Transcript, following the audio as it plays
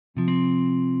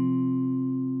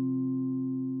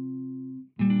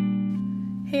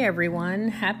Hey everyone,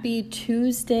 happy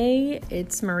Tuesday.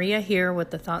 It's Maria here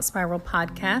with the Thought Spiral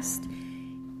podcast.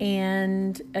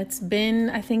 And it's been,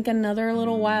 I think, another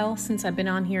little while since I've been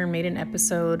on here and made an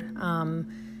episode.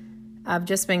 I've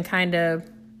just been kind of,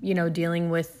 dealing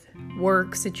with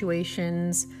work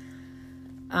situations,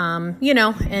 and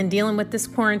dealing with this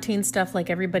quarantine stuff like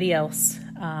everybody else.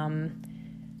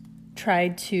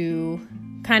 Tried to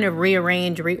kind of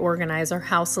reorganize our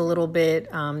house a little bit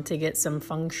to get some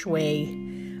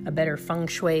a better feng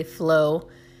shui flow.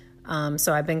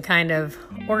 So I've been kind of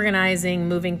organizing,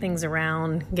 moving things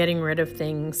around, getting rid of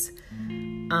things.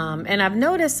 And I've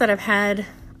noticed that I've had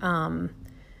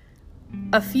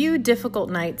a few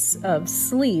difficult nights of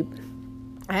sleep.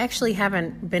 I actually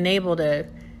haven't been able to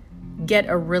get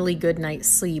a really good night's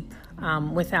sleep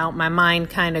without my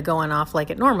mind kind of going off like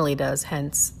it normally does,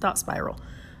 hence Thought Spiral.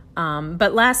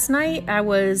 But last night I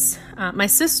was, one of my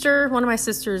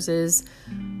sisters is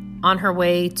on her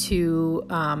way to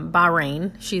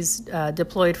Bahrain. She's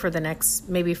deployed for the next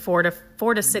maybe 4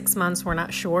 to 6 months. We're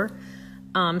not sure.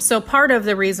 So part of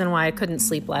the reason why I couldn't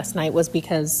sleep last night was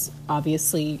because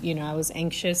obviously, I was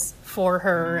anxious for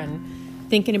her and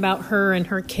thinking about her and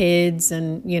her kids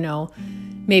and,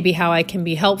 maybe how I can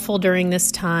be helpful during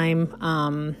this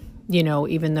time,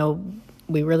 even though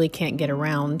we really can't get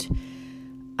around.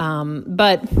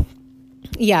 But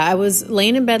yeah, I was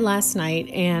laying in bed last night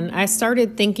and I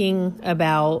started thinking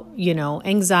about,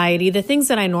 anxiety, the things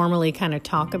that I normally kind of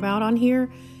talk about on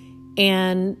here,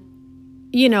 and,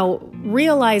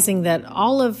 realizing that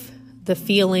all of the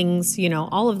feelings,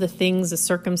 all of the things, the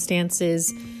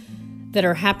circumstances that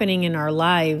are happening in our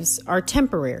lives are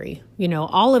temporary.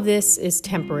 All of this is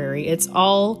temporary. It's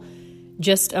all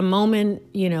just a moment,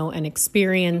 an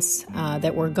experience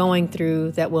that we're going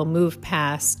through that will move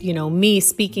past. Me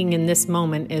speaking in this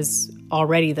moment is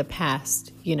already the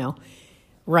past,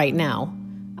 right now.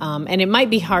 And it might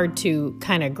be hard to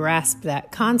kind of grasp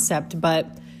that concept,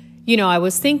 but, I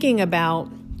was thinking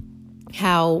about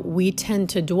how we tend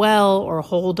to dwell or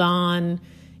hold on,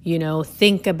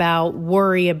 think about,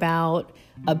 worry about,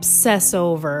 obsess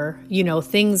over,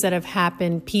 things that have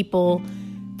happened, people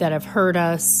that have hurt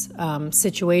us,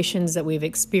 situations that we've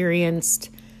experienced.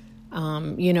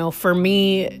 For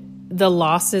me, the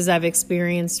losses I've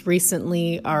experienced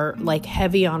recently are like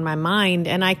heavy on my mind.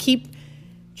 And I keep,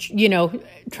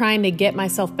 trying to get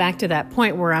myself back to that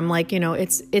point where I'm like,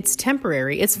 it's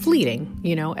temporary, it's fleeting.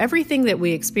 Everything that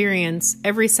we experience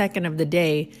every second of the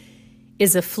day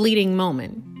is a fleeting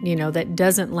moment, that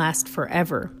doesn't last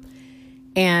forever.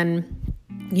 And,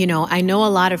 I know a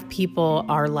lot of people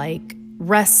are like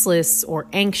restless or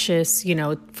anxious,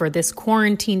 for this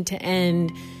quarantine to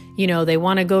end. They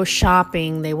want to go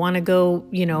shopping. They want to go,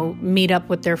 meet up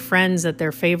with their friends at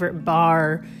their favorite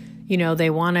bar. They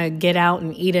want to get out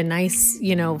and eat a nice,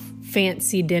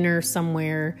 fancy dinner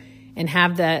somewhere and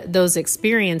have those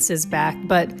experiences back.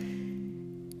 But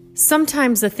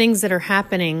sometimes the things that are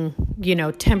happening,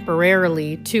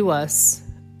 temporarily to us,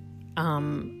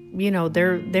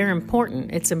 they're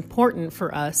important. It's important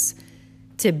for us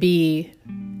to be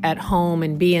at home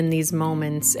and be in these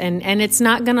moments. And it's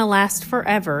not going to last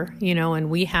forever, and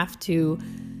we have to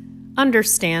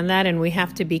understand that and we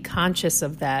have to be conscious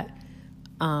of that.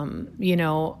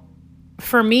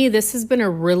 For me, this has been a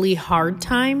really hard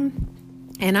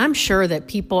time, and I'm sure that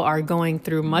people are going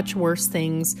through much worse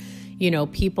things.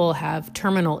 People have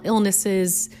terminal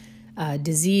illnesses,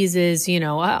 diseases,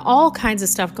 all kinds of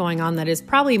stuff going on that is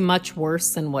probably much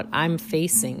worse than what I'm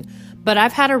facing. But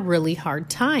I've had a really hard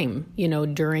time,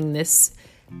 during this,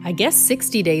 I guess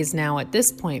 60 days now at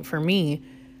this point for me,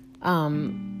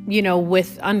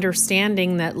 with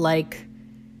understanding that like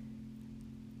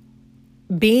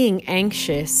being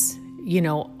anxious,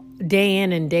 day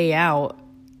in and day out,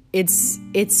 it's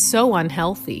so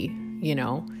unhealthy,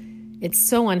 it's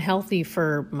so unhealthy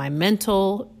for my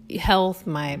mental health,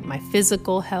 my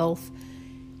physical health.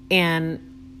 And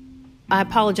I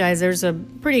apologize. There's a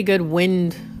pretty good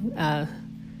wind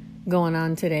going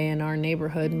on today in our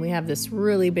neighborhood, and we have this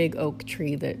really big oak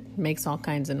tree that makes all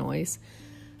kinds of noise.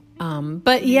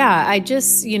 But yeah, I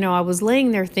just, I was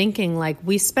laying there thinking like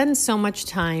we spend so much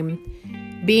time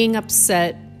being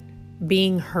upset,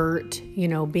 being hurt,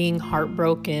 being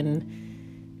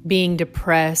heartbroken, being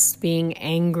depressed, being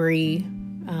angry,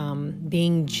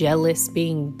 being jealous,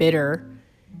 being bitter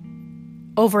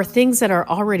over things that are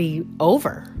already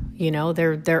over.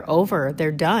 They're over,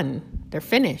 they're done, they're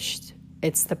finished.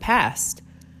 It's the past.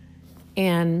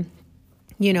 And,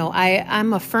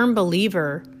 I'm a firm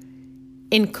believer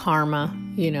in karma,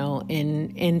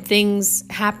 in things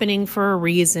happening for a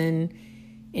reason,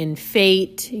 in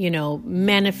fate,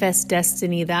 manifest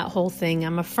destiny, that whole thing.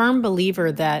 I'm a firm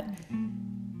believer that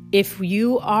if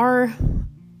you are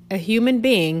a human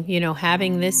being,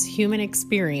 having this human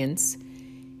experience,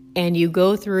 and you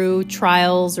go through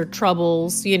trials or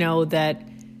troubles, that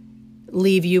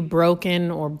leave you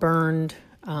broken or burned,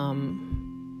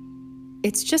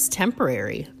 it's just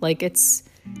temporary. Like it's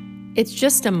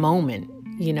just a moment,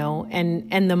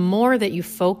 and the more that you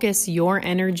focus your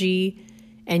energy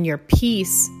and your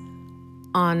peace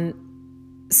on,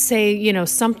 say,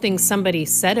 something somebody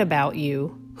said about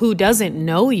you who doesn't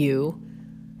know you,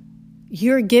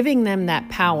 you're giving them that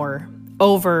power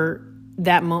over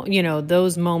that,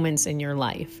 those moments in your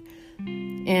life.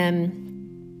 And,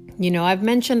 I've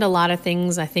mentioned a lot of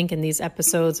things, I think, in these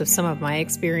episodes of some of my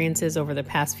experiences over the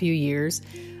past few years.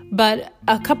 But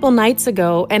a couple nights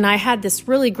ago, and I had this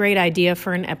really great idea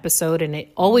for an episode, and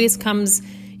it always comes,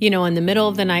 in the middle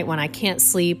of the night when I can't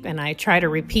sleep, and I try to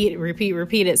repeat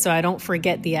it so I don't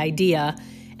forget the idea.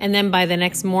 And then by the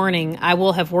next morning, I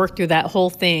will have worked through that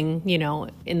whole thing,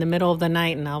 in the middle of the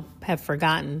night, and I'll have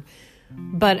forgotten.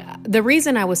 But the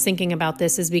reason I was thinking about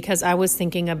this is because I was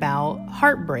thinking about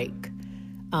heartbreak.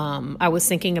 I was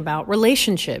thinking about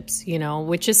relationships,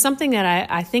 which is something that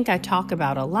I think I talk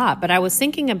about a lot. But I was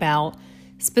thinking about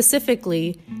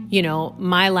specifically,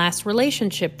 my last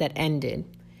relationship that ended.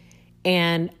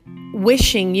 And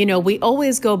wishing, we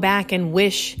always go back and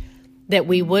wish that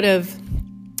we would have,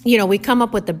 we come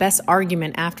up with the best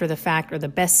argument after the fact, or the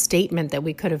best statement that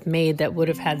we could have made that would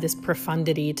have had this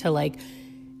profundity to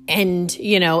end,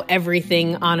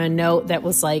 everything on a note that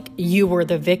was like, you were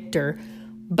the victor.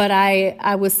 But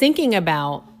I was thinking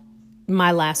about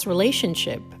my last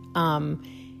relationship,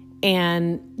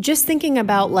 and just thinking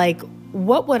about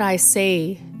what would I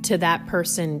say to that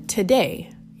person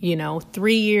today,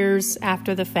 3 years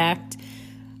after the fact,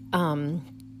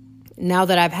 now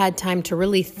that I've had time to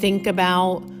really think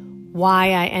about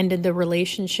why I ended the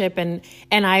relationship. And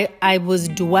I was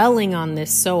dwelling on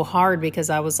this so hard because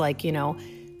I was like,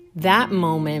 that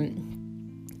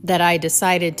moment that I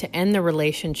decided to end the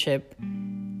relationship,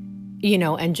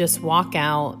 and just walk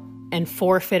out and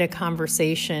forfeit a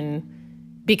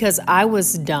conversation because I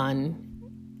was done.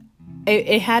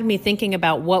 It had me thinking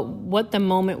about what the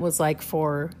moment was like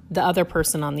for the other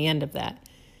person on the end of that,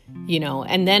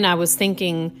 and then I was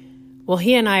thinking, well,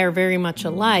 he and I are very much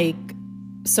alike,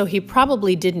 so he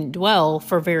probably didn't dwell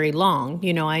for very long.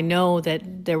 I know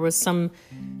that there was some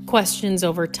questions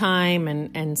over time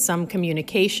and some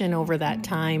communication over that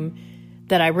time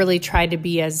that I really tried to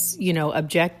be as,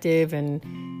 objective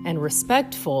and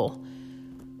respectful.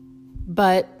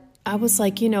 But I was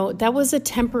like, that was a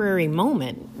temporary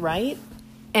moment, right?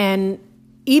 And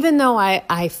even though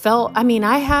I felt,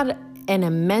 I had an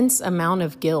immense amount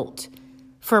of guilt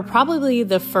for probably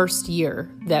the first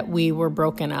year that we were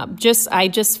broken up. I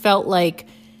just felt like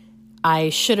I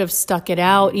should have stuck it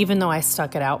out. Even though I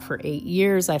stuck it out for 8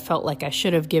 years, I felt like I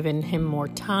should have given him more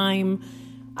time.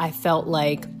 I felt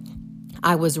like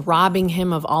I was robbing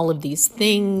him of all of these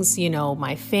things,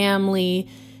 my family,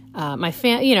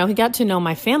 he got to know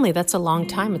my family. That's a long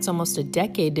time. It's almost a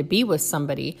decade to be with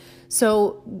somebody.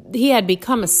 So he had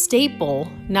become a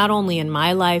staple, not only in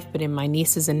my life, but in my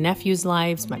nieces and nephews'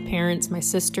 lives, my parents, my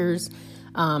sisters,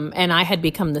 and I had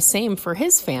become the same for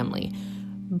his family.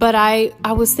 But I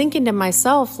was thinking to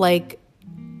myself,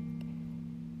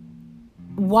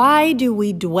 why do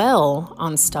we dwell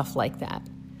on stuff like that?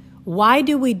 Why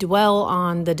do we dwell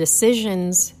on the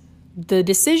decisions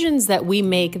that we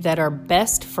make that are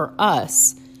best for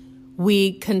us?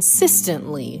 We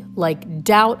consistently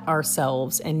doubt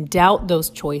ourselves and doubt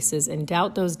those choices and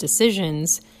doubt those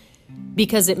decisions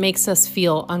because it makes us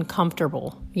feel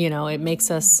uncomfortable. It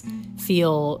makes us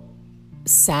feel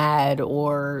sad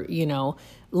or,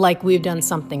 like we've done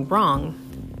something wrong.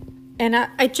 And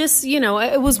I just,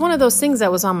 it was one of those things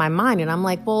that was on my mind. And I'm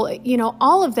like, well,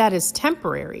 all of that is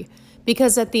temporary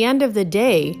because at the end of the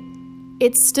day,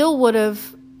 it still would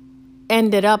have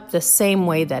ended up the same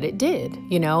way that it did.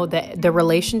 The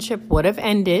relationship would have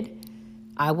ended.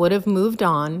 I would have moved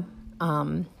on.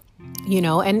 And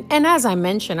as I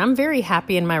mentioned, I'm very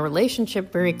happy in my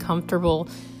relationship, very comfortable.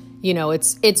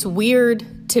 It's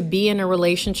weird to be in a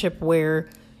relationship where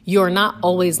you're not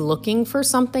always looking for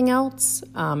something else.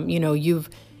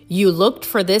 You looked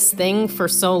for this thing for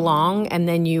so long and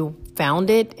then you found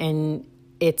it and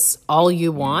it's all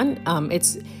you want.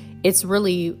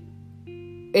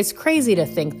 It's crazy to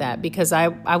think that because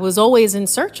I was always in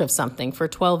search of something for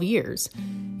 12 years,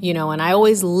 and I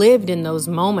always lived in those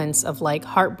moments of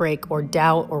heartbreak or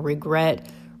doubt or regret,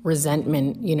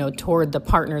 resentment, toward the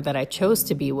partner that I chose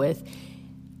to be with.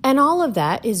 And all of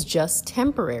that is just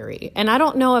temporary. And I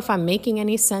don't know if I'm making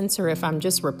any sense or if I'm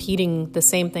just repeating the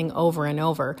same thing over and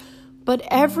over. But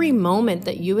every moment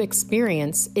that you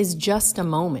experience is just a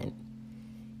moment.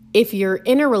 If you're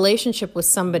in a relationship with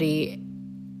somebody,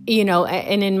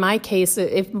 and in my case,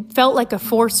 it felt like a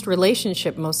forced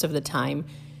relationship most of the time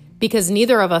because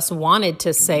neither of us wanted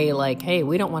to say like, hey,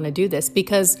 we don't want to do this,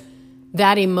 because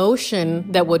that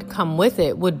emotion that would come with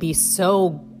it would be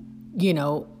so,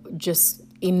 just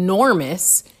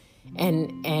enormous,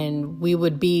 and we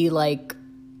would be like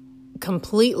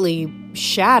completely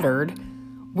shattered.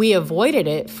 We avoided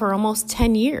it for almost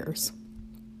 10 years.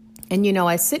 And,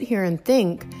 I sit here and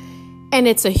think, and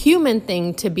it's a human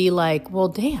thing to be like, well,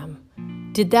 damn,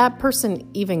 did that person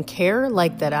even care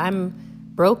like that I'm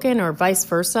broken or vice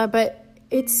versa? But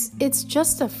it's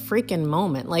just a freaking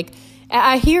moment. Like,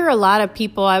 I hear a lot of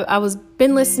people, I was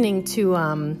been listening to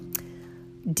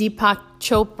Deepak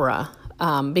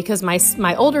Chopra because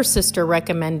my older sister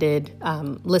recommended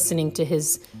listening to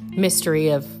his Mystery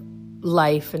of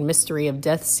Life and Mystery of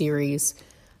Death series.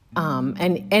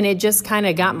 And it just kind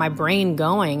of got my brain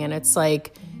going. And it's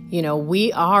like,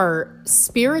 we are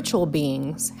spiritual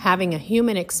beings having a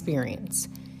human experience.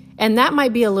 And that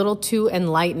might be a little too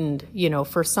enlightened,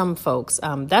 for some folks.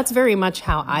 That's very much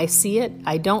how I see it.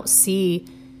 I don't see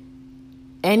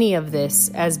any of this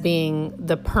as being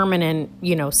the permanent,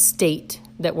 state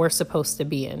that we're supposed to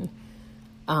be in.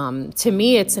 To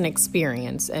me, it's an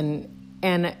experience.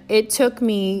 And it took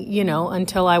me,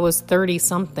 until I was 30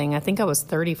 something, I think I was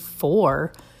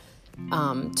 34,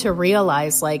 to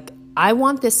realize like, I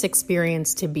want this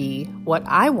experience to be what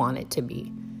I want it to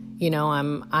be.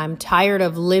 I'm tired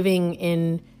of living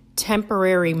in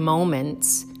temporary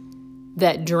moments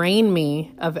that drain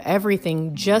me of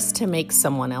everything just to make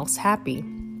someone else happy.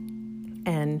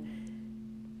 And,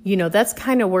 that's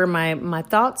kind of where my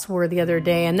thoughts were the other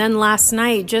day. And then last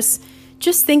night, just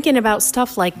thinking about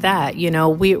stuff like that,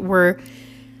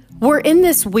 we're in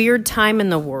this weird time in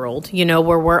the world,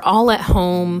 where we're all at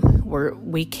home, where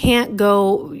we can't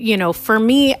go, for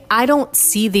me, I don't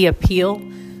see the appeal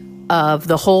of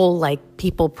the whole like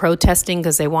people protesting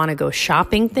because they want to go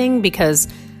shopping thing, because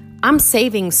I'm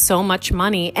saving so much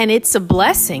money, and it's a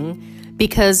blessing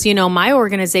because, my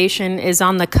organization is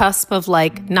on the cusp of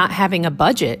like not having a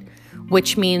budget,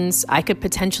 which means I could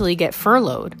potentially get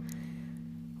furloughed.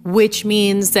 Which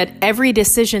means that every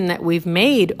decision that we've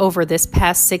made over this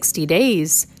past 60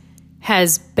 days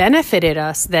has benefited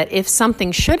us, that if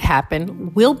something should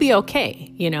happen, we'll be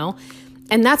okay,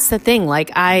 And that's the thing. Like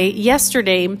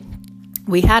yesterday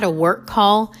we had a work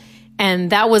call,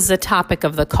 and that was the topic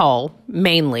of the call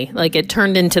mainly. Like it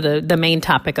turned into the main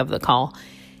topic of the call.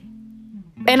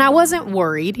 And I wasn't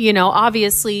worried,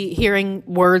 obviously hearing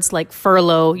words like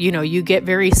furlough, you get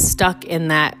very stuck in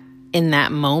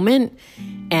that moment.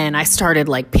 And I started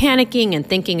like panicking and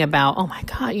thinking about, oh my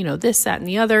God, this, that, and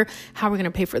the other, how are we going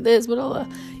to pay for this, blah,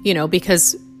 blah,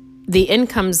 because the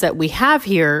incomes that we have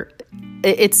here,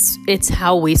 it's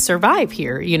how we survive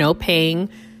here, paying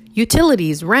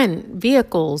utilities, rent,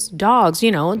 vehicles, dogs,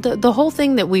 the whole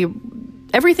thing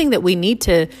everything that we need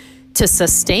to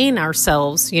sustain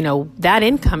ourselves, that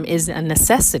income is a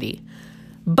necessity.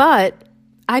 But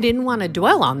I didn't want to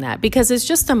dwell on that because it's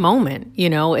just a moment,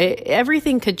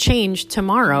 everything could change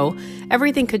tomorrow.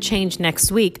 Everything could change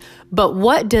next week. But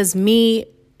what does me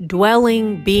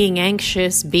dwelling, being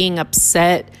anxious, being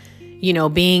upset,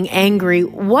 being angry,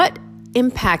 what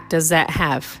impact does that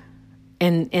have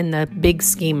in the big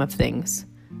scheme of things?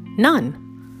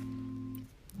 None.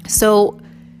 So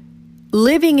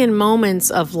living in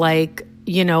moments of like,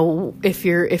 if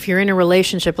you're in a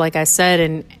relationship, like I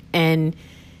said, and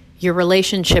your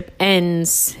relationship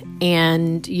ends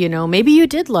and, maybe you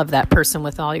did love that person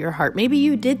with all your heart. Maybe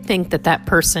you did think that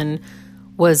person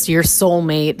was your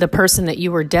soulmate, the person that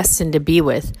you were destined to be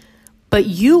with, but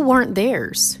you weren't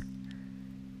theirs.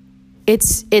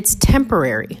 It's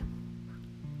temporary.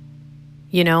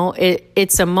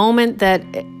 It's a moment that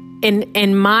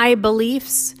in my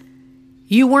beliefs,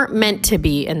 you weren't meant to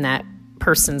be in that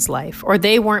person's life, or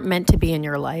they weren't meant to be in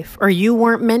your life, or you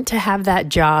weren't meant to have that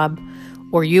job,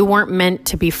 or you weren't meant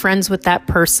to be friends with that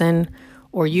person,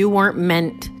 or you weren't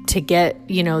meant to get,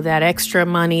 that extra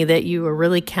money that you were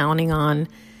really counting on.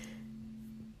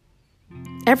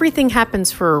 Everything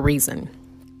happens for a reason.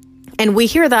 And we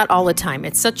hear that all the time.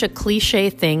 It's such a cliche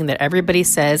thing that everybody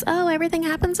says, oh, everything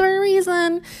happens for a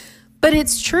reason. But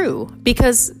it's true,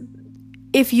 because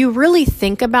if you really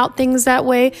think about things that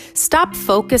way, stop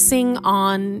focusing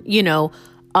on,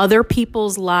 other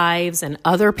people's lives and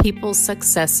other people's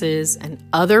successes and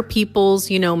other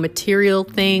people's, material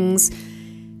things.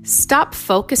 Stop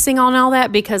focusing on all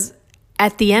that, because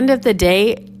at the end of the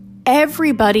day,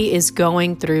 everybody is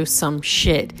going through some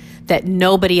shit that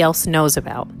nobody else knows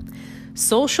about.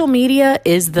 Social media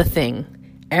is the thing.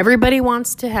 Everybody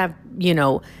wants to have,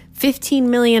 15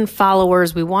 million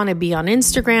followers. We want to be on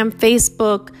Instagram,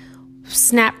 Facebook,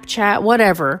 Snapchat,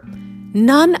 whatever.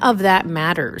 None of that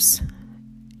matters.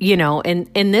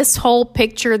 In this whole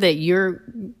picture that you're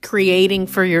creating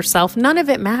for yourself, none of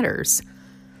it matters.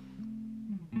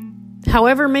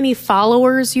 However many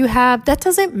followers you have, that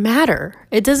doesn't matter.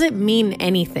 It doesn't mean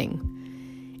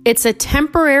anything. It's a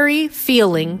temporary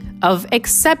feeling of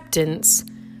acceptance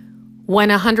when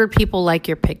 100 people like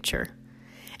your picture.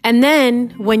 And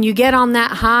then when you get on that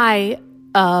high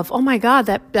of, oh my God,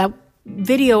 that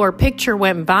video or picture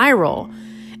went viral,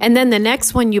 and then the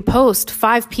next one you post,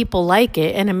 5 people like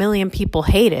it and 1 million people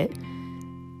hate it,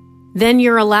 then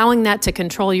you're allowing that to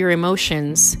control your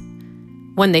emotions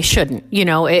when they shouldn't.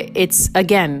 It's,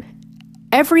 again,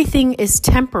 everything is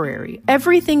temporary.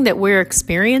 Everything that we're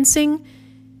experiencing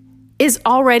is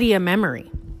already a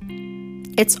memory.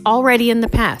 It's already in the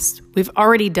past. We've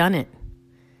already done it.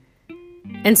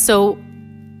 And so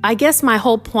I guess my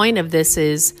whole point of this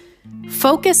is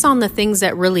focus on the things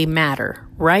that really matter,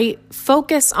 right?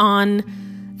 Focus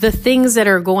on the things that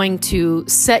are going to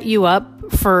set you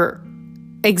up for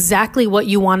exactly what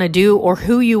you want to do or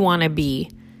who you want to be,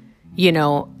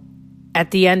 at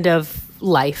the end of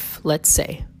life, let's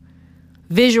say.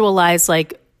 Visualize,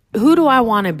 like, who do I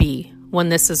want to be when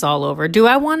this is all over? Do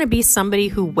I want to be somebody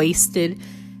who wasted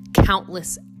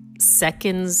countless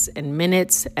seconds and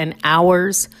minutes and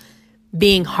hours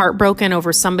being heartbroken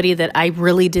over somebody that I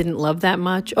really didn't love that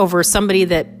much, over somebody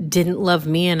that didn't love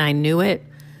me and I knew it,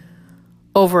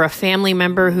 over a family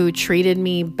member who treated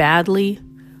me badly,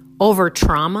 over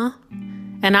trauma?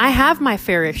 And I have my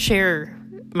fair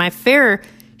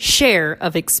share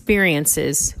of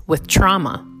experiences with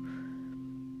trauma,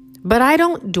 but I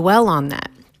don't dwell on that.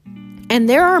 And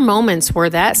there are moments where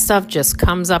that stuff just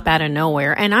comes up out of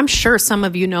nowhere. And I'm sure some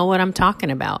of you know what I'm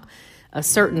talking about. A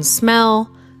certain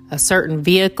smell, a certain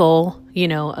vehicle,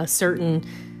 a certain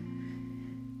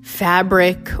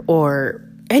fabric or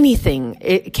anything.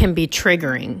 It can be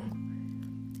triggering.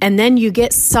 And then you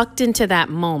get sucked into that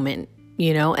moment,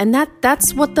 and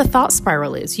that's what the thought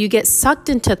spiral is. You get sucked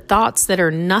into thoughts that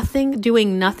are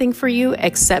doing nothing for you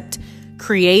except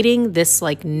creating this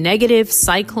like negative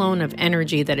cyclone of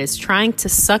energy that is trying to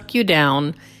suck you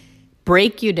down,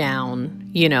 break you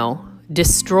down,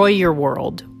 destroy your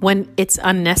world when it's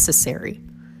unnecessary.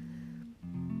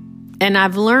 And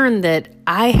I've learned that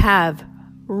I have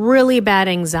really bad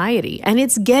anxiety, and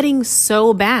it's getting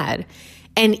so bad.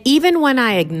 And even when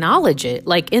I acknowledge it,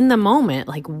 like in the moment,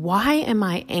 like, why am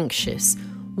I anxious?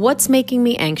 What's making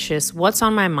me anxious? What's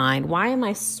on my mind? Why am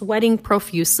I sweating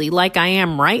profusely like I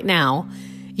am right now?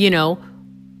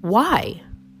 Why?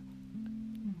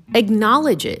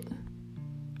 Acknowledge it.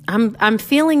 I'm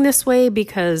feeling this way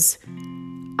because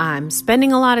I'm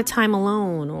spending a lot of time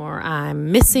alone, or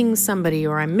I'm missing somebody,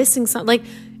 or I'm missing something. Like,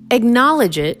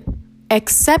 acknowledge it,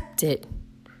 accept it,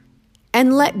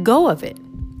 and let go of it.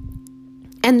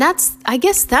 And I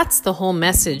guess that's the whole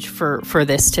message for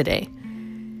this today.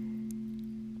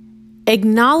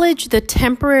 Acknowledge the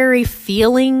temporary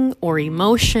feeling or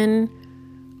emotion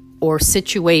or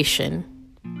situation.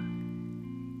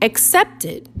 Accept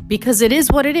it, because it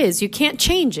is what it is. You can't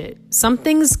change it. Some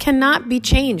things cannot be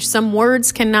changed. Some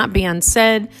words cannot be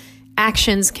unsaid.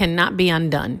 Actions cannot be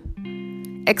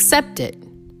undone. Accept it.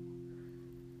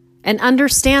 And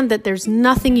understand that there's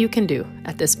nothing you can do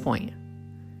at this point.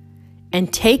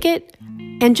 And take it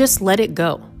and just let it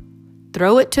go.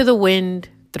 Throw it to the wind.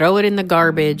 Throw it in the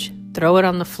garbage. Throw it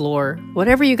on the floor.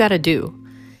 Whatever you got to do.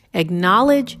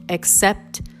 Acknowledge,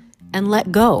 accept, and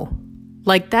let go.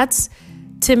 Like, that's,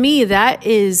 to me, that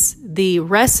is the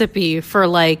recipe for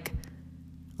like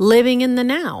living in the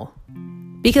now.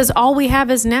 Because all we have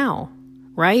is now,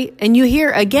 right? And you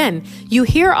hear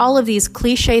all of these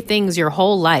cliche things your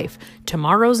whole life.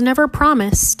 Tomorrow's never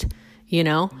promised,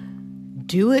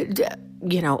 do it,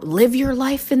 live your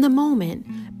life in the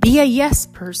moment. Be a yes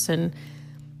person.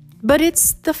 But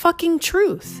it's the fucking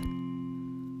truth.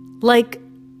 Like,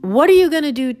 what are you going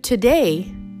to do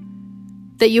today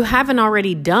that you haven't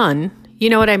already done, you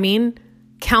know what I mean,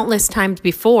 countless times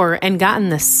before and gotten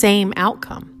the same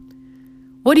outcome?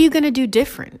 What are you going to do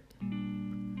different?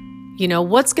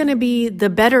 What's going to be the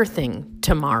better thing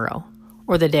tomorrow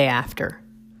or the day after?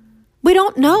 We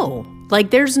don't know.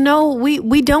 Like,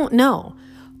 we don't know.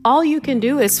 All you can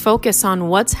do is focus on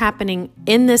what's happening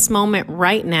in this moment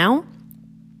right now.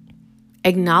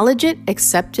 Acknowledge it,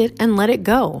 accept it, and let it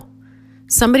go.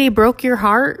 Somebody broke your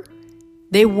heart.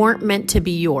 They weren't meant to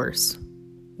be yours.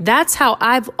 That's how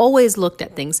I've always looked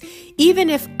at things. Even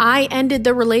if I ended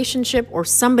the relationship or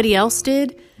somebody else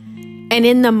did, and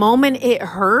in the moment it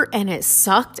hurt and it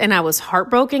sucked and I was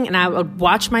heartbroken and I would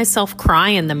watch myself cry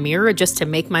in the mirror just to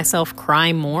make myself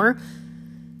cry more,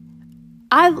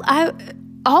 I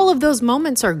all of those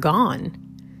moments are gone.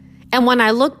 And when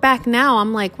I look back now,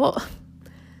 I'm like, well,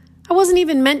 I wasn't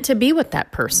even meant to be with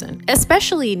that person,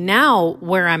 especially now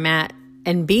where I'm at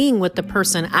and being with the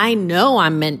person I know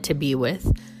I'm meant to be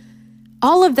with.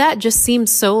 All of that just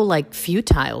seems so like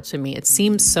futile to me. It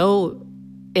seems so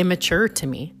immature to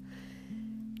me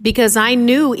because I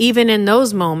knew even in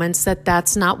those moments that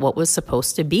that's not what was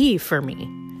supposed to be for me.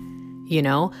 You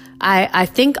know, I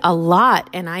think a lot,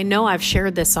 and I know I've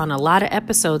shared this on a lot of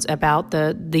episodes about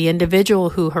the individual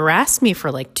who harassed me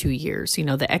for like 2 years, you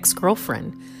know, the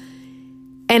ex-girlfriend.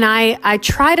 And I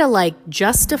try to like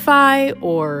justify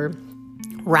or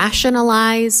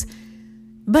rationalize,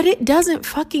 but it doesn't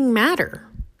fucking matter.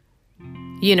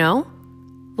 You know,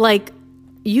 like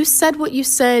you said what you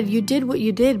said, you did what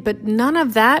you did, but none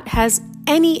of that has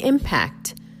any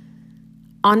impact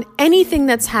on anything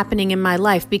that's happening in my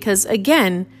life. Because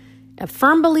again, a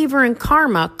firm believer in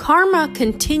karma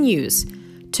continues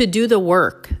to do the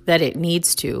work that it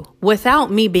needs to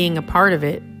without me being a part of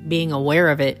it, being aware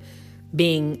of it,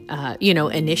 being,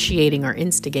 initiating or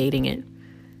instigating it.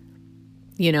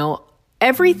 You know,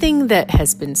 everything that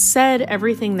has been said,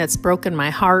 everything that's broken my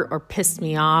heart or pissed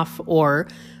me off or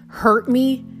hurt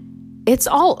me, it's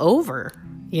all over,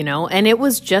 you know, and it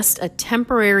was just a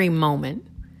temporary moment.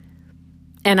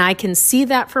 And I can see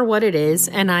that for what it is,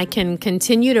 and I can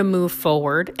continue to move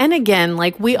forward. And again,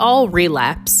 like we all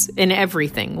relapse in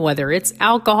everything, whether it's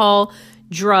alcohol,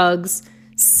 drugs,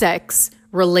 sex,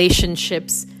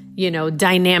 relationships, you know,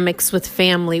 dynamics with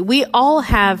family. We all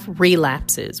have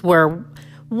relapses where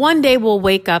one day we'll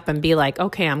wake up and be like,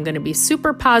 okay, I'm going to be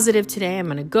super positive today. I'm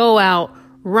going to go out,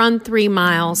 run 3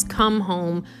 miles, come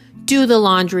home, do the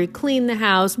laundry, clean the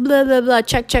house, blah, blah, blah,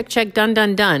 check, check, check, done,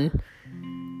 done, done.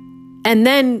 And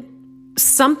then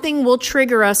something will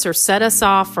trigger us or set us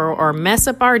off or mess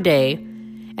up our day.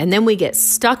 And then we get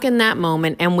stuck in that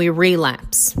moment and we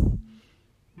relapse.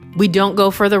 We don't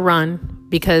go for the run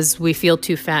because we feel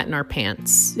too fat in our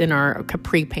pants, in our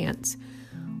capri pants.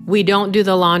 We don't do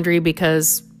the laundry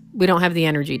because we don't have the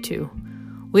energy to.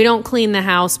 We don't clean the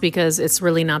house because it's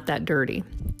really not that dirty.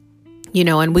 You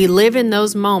know, and we live in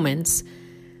those moments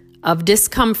of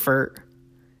discomfort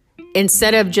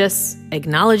instead of just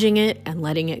acknowledging it and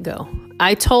letting it go.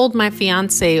 I told my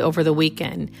fiance over the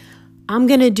weekend, I'm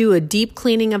going to do a deep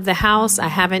cleaning of the house. I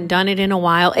haven't done it in a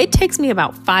while. It takes me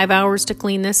about 5 hours to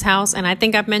clean this house. And I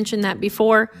think I've mentioned that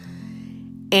before.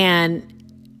 And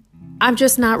I'm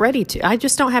just not ready to. I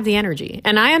just don't have the energy.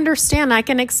 And I understand I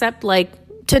can accept like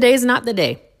today's not the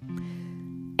day.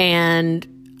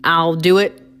 And I'll do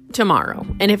it tomorrow.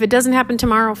 And if it doesn't happen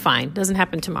tomorrow, fine. Doesn't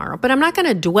happen tomorrow. But I'm not going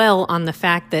to dwell on the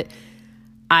fact that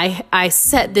I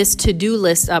set this to-do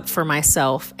list up for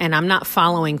myself and I'm not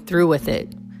following through with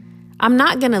it. I'm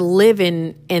not going to live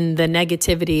in the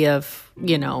negativity of,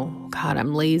 you know, God,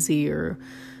 I'm lazy or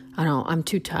I'm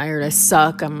too tired. I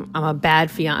suck. I'm a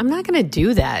bad fiance. I'm not going to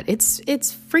do that. It's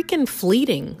freaking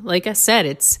fleeting. Like I said,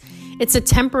 it's a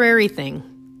temporary thing.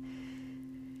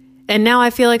 And now I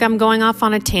feel like I'm going off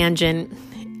on a tangent.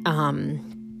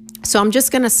 So I'm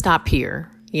just going to stop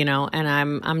here, you know, and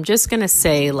I'm just going to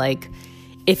say, like,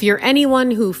 if you're anyone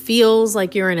who feels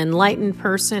like you're an enlightened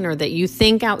person or that you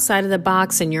think outside of the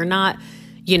box and you're not,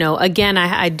 you know, again,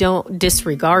 I don't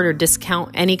disregard or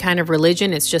discount any kind of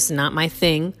religion. It's just not my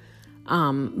thing.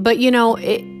 But, you know,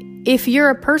 if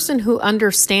you're a person who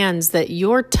understands that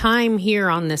your time here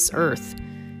on this earth,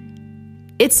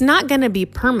 it's not going to be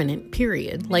permanent,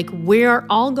 period. Like, we're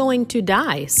all going to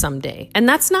die someday. And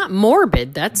that's not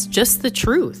morbid. That's just the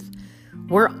truth.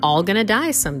 We're all going to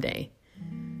die someday.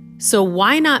 So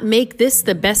why not make this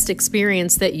the best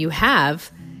experience that you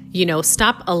have? You know,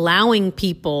 stop allowing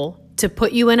people to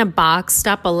put you in a box.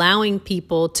 Stop allowing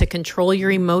people to control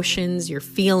your emotions, your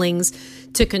feelings,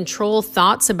 to control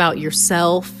thoughts about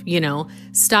yourself. You know,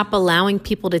 stop allowing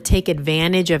people to take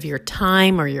advantage of your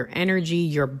time or your energy,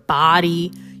 your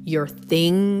body, your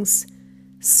things.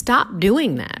 Stop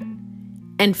doing that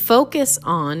and focus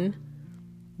on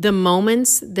the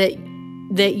moments that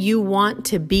you want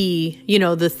to be, you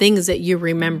know, the things that you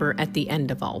remember at the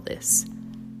end of all this.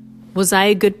 Was I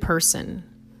a good person?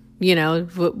 You know,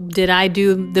 did I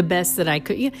do the best that I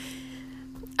could?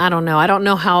 I don't know. I don't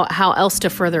know how else to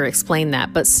further explain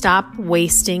that, but stop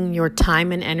wasting your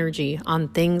time and energy on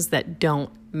things that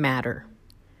don't matter.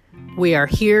 We are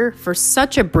here for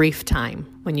such a brief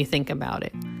time when you think about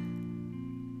it.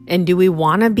 And do we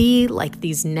want to be like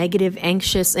these negative,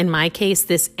 anxious, in my case,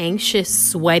 this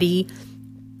anxious, sweaty,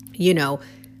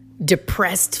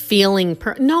 depressed feeling?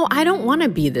 No, I don't want to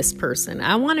be this person.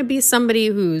 I want to be somebody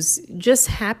who's just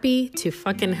happy to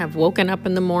fucking have woken up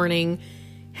in the morning,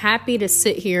 happy to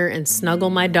sit here and snuggle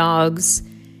my dogs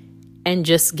and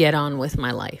just get on with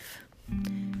my life.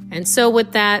 And so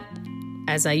with that,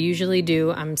 as I usually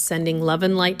do, I'm sending love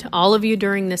and light to all of you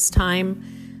during this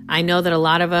time. I know that a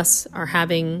lot of us are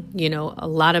having, a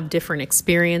lot of different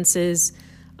experiences,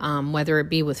 whether it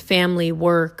be with family,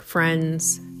 work,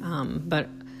 friends, but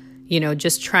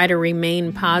just try to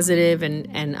remain positive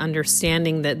and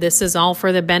understanding that this is all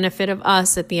for the benefit of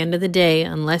us at the end of the day,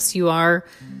 unless you are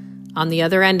on the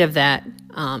other end of that.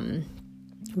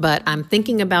 But I'm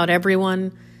thinking about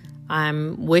everyone.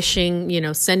 I'm wishing,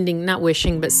 sending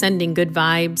good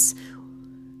vibes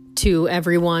to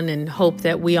everyone and hope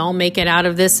that we all make it out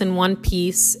of this in one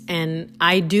piece. And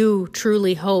I do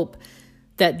truly hope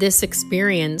that this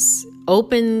experience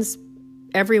opens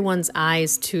everyone's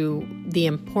eyes to the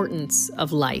importance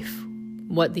of life,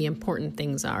 what the important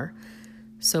things are.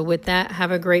 So with that,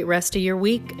 have a great rest of your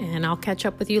week, and I'll catch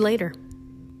up with you later.